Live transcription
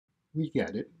We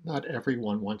get it. Not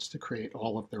everyone wants to create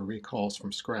all of their recalls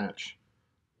from scratch.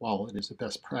 While it is a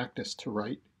best practice to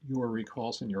write your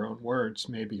recalls in your own words,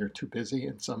 maybe you're too busy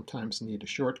and sometimes need a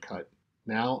shortcut.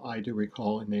 Now,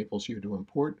 iDoRecall enables you to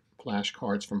import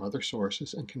flashcards from other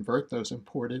sources and convert those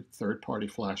imported third-party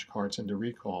flashcards into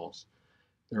recalls.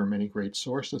 There are many great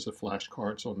sources of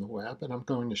flashcards on the web, and I'm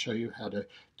going to show you how to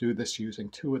do this using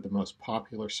two of the most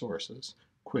popular sources,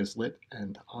 Quizlet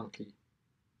and Anki.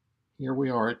 Here we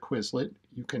are at Quizlet.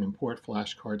 You can import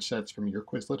flashcard sets from your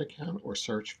Quizlet account or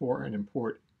search for and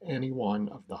import any one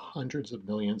of the hundreds of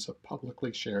millions of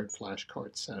publicly shared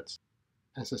flashcard sets.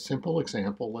 As a simple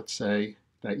example, let's say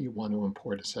that you want to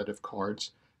import a set of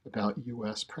cards about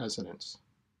US presidents.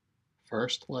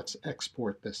 First, let's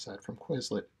export this set from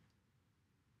Quizlet.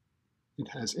 It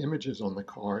has images on the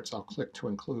cards. I'll click to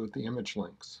include the image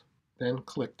links. Then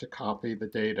click to copy the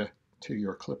data to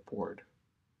your clipboard.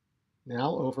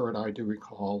 Now over at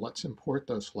iDoRecall, let's import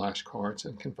those flashcards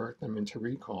and convert them into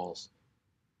recalls.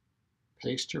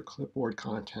 Paste your clipboard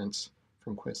contents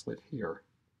from Quizlet here.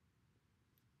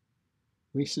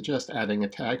 We suggest adding a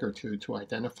tag or two to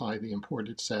identify the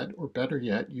imported set, or better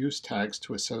yet, use tags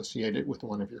to associate it with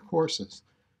one of your courses.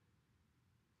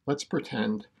 Let's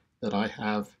pretend that I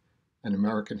have an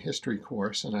American history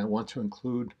course and I want to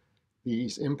include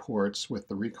these imports with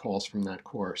the recalls from that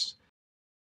course.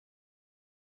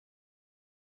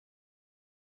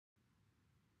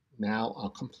 Now I'll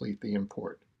complete the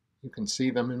import. You can see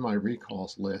them in my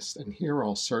recalls list, and here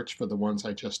I'll search for the ones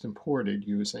I just imported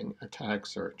using a tag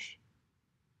search.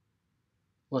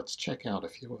 Let's check out a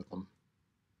few of them.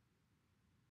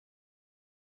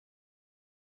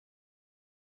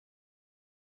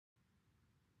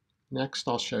 Next,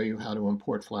 I'll show you how to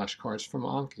import flashcards from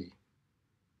Anki.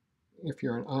 If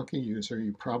you're an Anki user,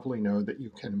 you probably know that you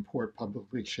can import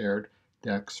publicly shared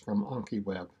decks from Anki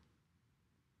Web.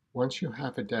 Once you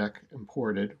have a deck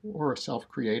imported or a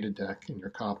self-created deck in your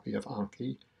copy of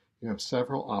Anki, you have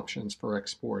several options for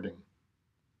exporting.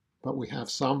 But we have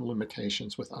some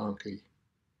limitations with Anki.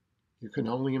 You can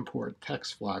only import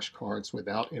text flashcards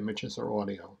without images or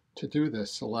audio. To do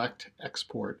this, select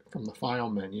Export from the File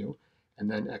menu and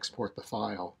then export the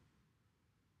file.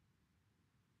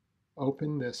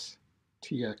 Open this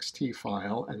TXT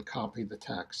file and copy the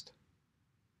text.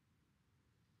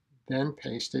 Then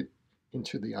paste it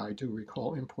into the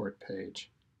iDoRecall import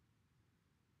page.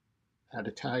 Add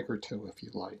a tag or two if you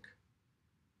like.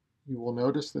 You will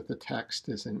notice that the text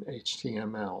is in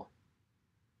HTML.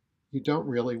 You don't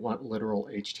really want literal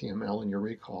HTML in your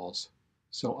recalls,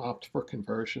 so opt for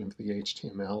conversion of the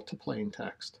HTML to plain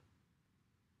text.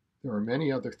 There are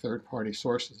many other third-party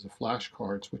sources of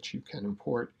flashcards which you can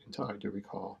import into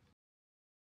iDoRecall.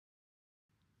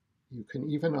 You can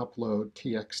even upload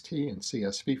TXT and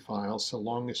CSV files so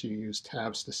long as you use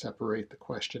tabs to separate the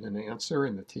question and answer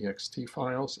in the TXT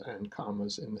files and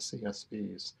commas in the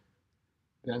CSVs.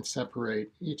 Then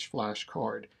separate each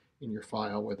flashcard in your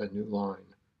file with a new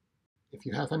line. If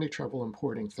you have any trouble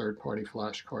importing third-party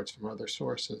flashcards from other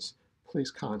sources, please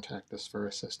contact us for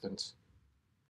assistance.